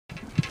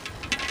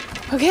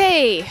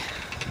Okay,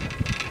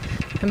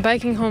 I'm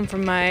biking home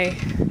from my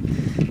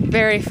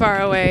very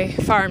far away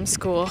farm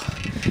school,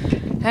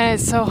 and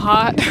it's so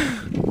hot.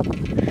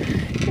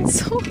 It's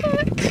so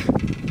hot.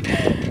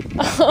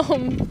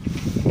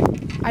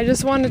 I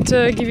just wanted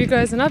to give you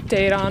guys an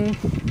update on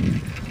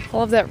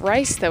all of that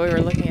rice that we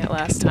were looking at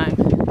last time.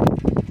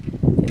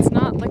 It's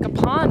not like a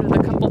pond with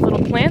a couple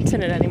little plants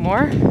in it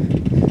anymore.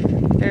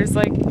 There's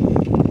like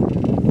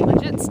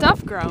legit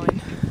stuff growing.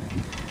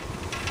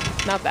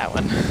 Not that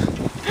one.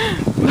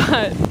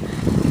 But,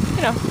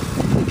 you know,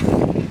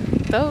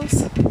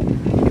 those. I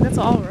think that's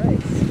all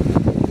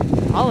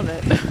rice. All of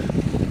it.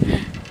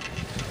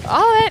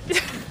 All of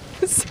it!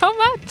 So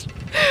much!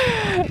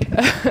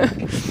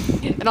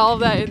 And all of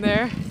that in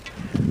there.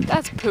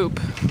 That's poop.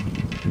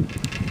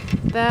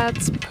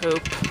 That's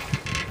poop.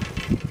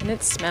 And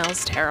it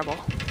smells terrible.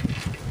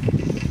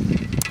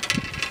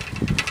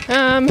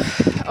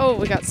 Oh,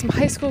 we got some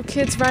high school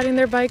kids riding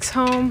their bikes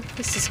home.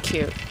 This is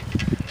cute.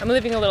 I'm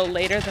leaving a little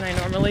later than I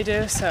normally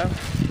do, so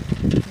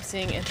I'm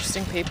seeing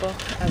interesting people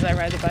as I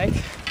ride the bike.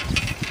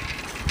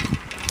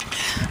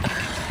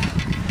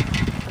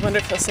 I wonder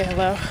if he'll say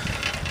hello.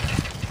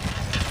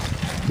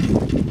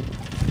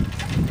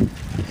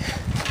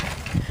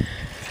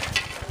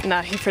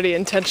 Nah, he pretty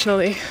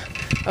intentionally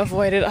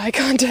avoided eye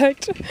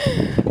contact.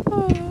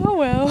 Oh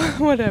well,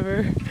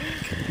 whatever.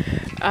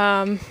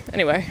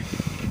 Anyway.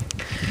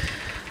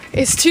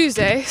 It's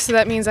Tuesday, so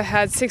that means I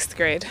had 6th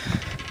grade.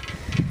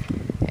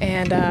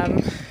 And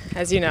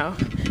as you know,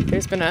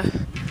 there's been a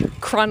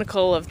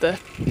chronicle of the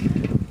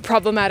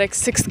problematic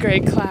 6th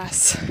grade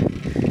class.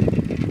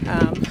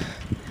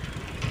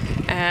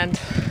 And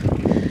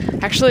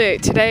actually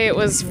today it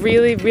was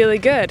really, really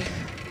good.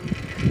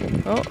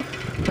 Oh,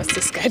 what's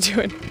this guy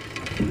doing?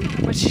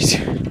 What's she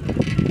doing?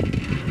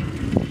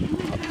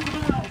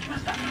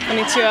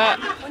 Konnichiwa.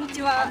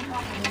 Konnichiwa.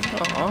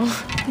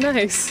 Oh,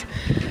 nice.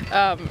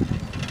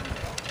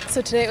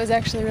 So today it was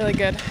actually really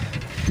good.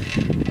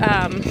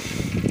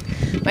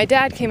 My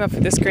dad came up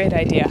with this great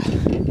idea,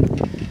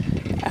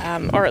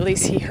 or at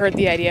least he heard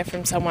the idea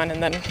from someone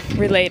and then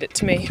relayed it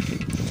to me.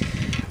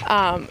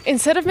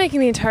 Instead of making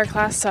the entire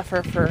class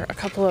suffer for a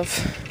couple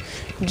of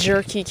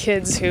jerky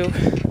kids who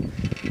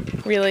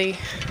really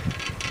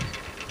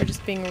were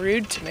just being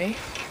rude to me,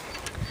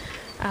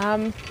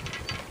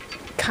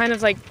 kind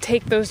of like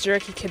take those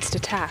jerky kids to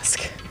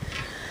task.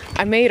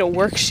 I made a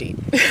worksheet.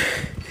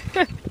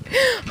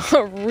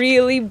 A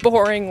really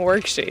boring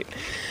worksheet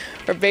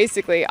where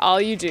basically all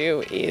you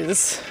do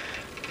is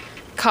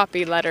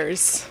copy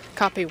letters,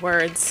 copy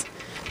words,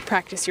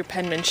 practice your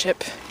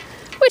penmanship,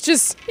 which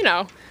is, you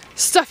know,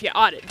 stuff you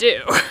ought to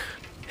do.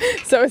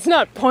 So it's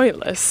not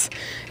pointless.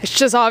 It's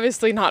just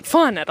obviously not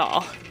fun at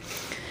all.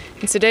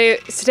 And today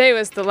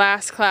was the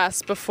last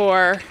class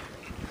before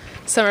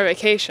summer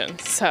vacation,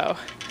 so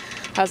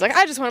I was like,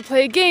 I just want to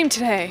play a game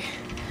today.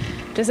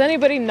 Does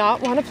anybody not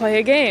want to play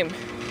a game?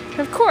 And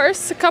of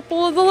course, a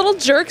couple of the little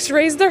jerks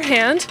raised their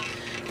hand,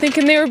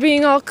 thinking they were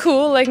being all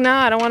cool, like,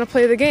 nah, I don't want to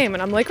play the game.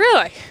 And I'm like,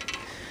 really?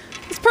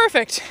 It's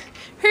perfect.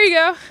 Here you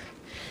go.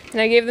 And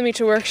I gave them each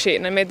a worksheet,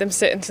 and I made them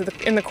sit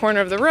in the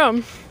corner of the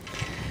room.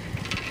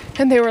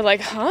 And they were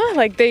like, huh?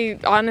 Like, they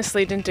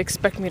honestly didn't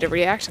expect me to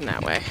react in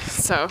that way.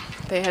 So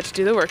they had to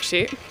do the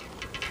worksheet.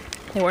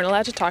 They weren't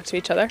allowed to talk to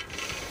each other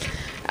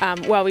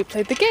while we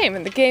played the game.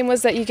 And the game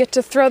was that you get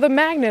to throw the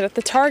magnet at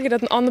the target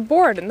on the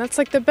board, and that's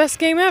like the best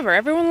game ever.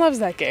 Everyone loves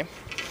that game.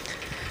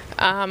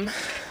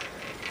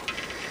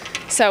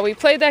 So we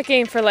played that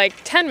game for like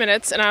 10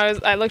 minutes, and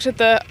I looked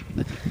at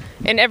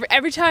and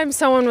every time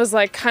someone was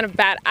like kind of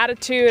bad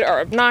attitude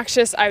or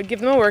obnoxious, I would give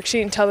them a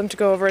worksheet and tell them to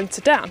go over and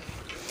sit down.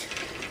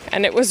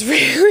 And it was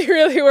really,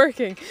 really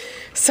working.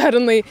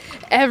 Suddenly,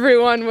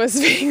 everyone was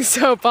being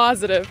so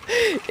positive.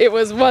 It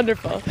was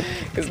wonderful,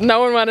 because no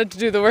one wanted to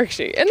do the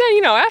worksheet. And then,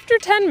 you know, after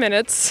 10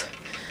 minutes,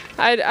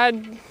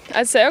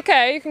 I'd say,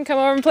 okay, you can come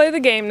over and play the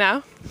game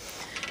now.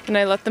 And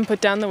I let them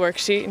put down the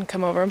worksheet and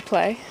come over and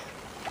play.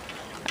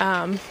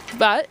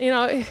 But, you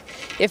know,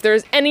 if there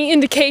was any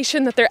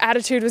indication that their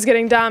attitude was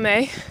getting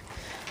dame,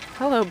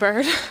 hello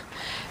bird,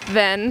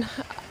 then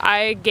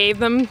I gave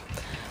them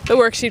the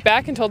worksheet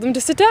back and told them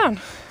to sit down.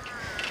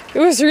 It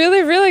was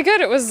really, really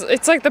good.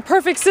 It's like the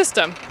perfect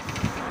system.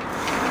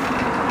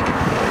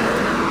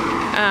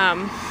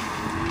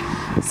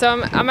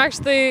 So I'm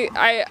actually,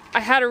 I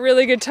had a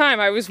really good time.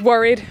 I was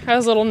worried. I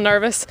was a little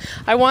nervous.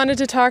 I wanted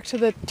to talk to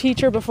the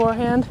teacher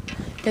beforehand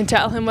and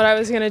tell him what I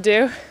was going to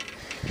do,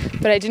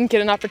 but I didn't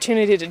get an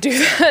opportunity to do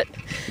that.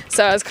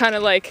 So I was kind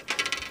of like,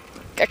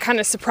 I kind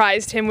of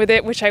surprised him with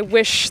it, which I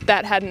wish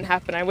that hadn't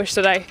happened. I wish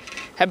that I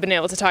had been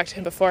able to talk to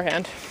him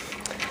beforehand,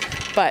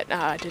 but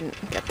I didn't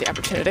get the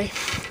opportunity.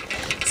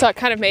 So it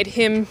kind of made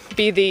him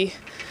be the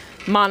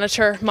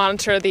monitor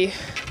the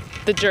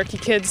jerky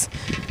kids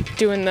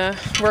doing the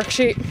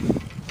worksheet.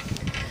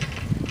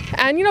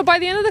 And you know, by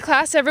the end of the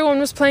class, everyone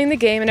was playing the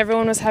game and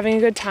everyone was having a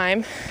good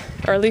time,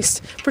 or at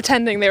least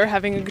pretending they were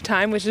having a good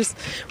time, which is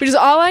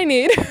all I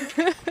need.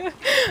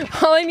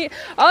 All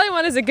I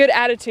want is a good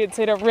attitude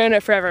so you don't ruin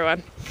it for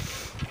everyone.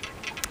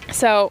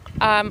 So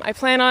I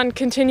plan on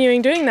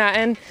continuing doing that,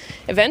 and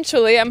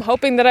eventually I'm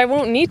hoping that I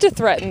won't need to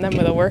threaten them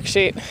with a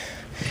worksheet,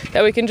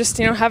 that we can just,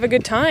 have a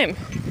good time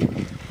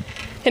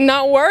and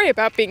not worry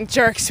about being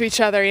jerks to each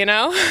other,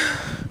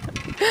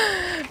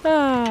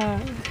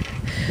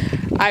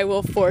 I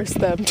will force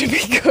them to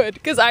be good,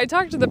 because I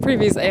talked to the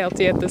previous ALT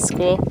at this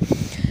school,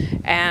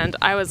 and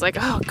I was like,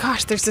 oh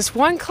gosh, there's this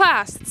one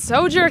class that's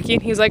so jerky,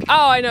 and he's like,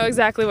 oh, I know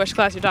exactly which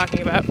class you're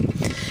talking about,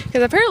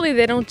 because apparently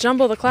they don't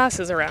jumble the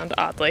classes around,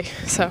 oddly.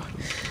 So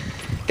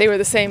they were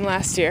the same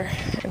last year,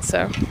 and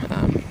so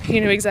he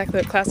knew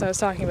exactly what class I was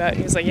talking about, and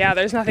he was like, yeah,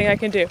 there's nothing I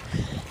can do.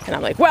 And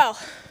I'm like, well,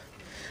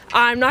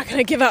 I'm not going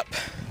to give up.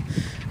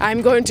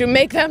 I'm going to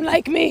make them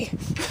like me.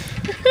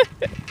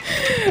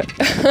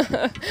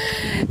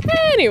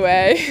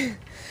 Anyway,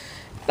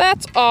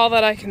 that's all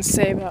that I can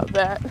say about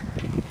that.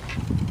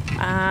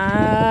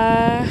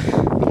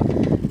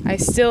 I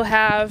still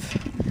have,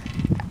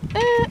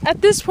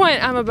 at this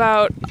point, I'm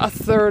about a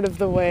third of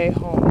the way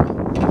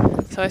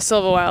home. So I still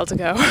have a while to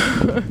go.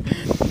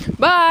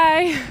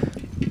 Bye!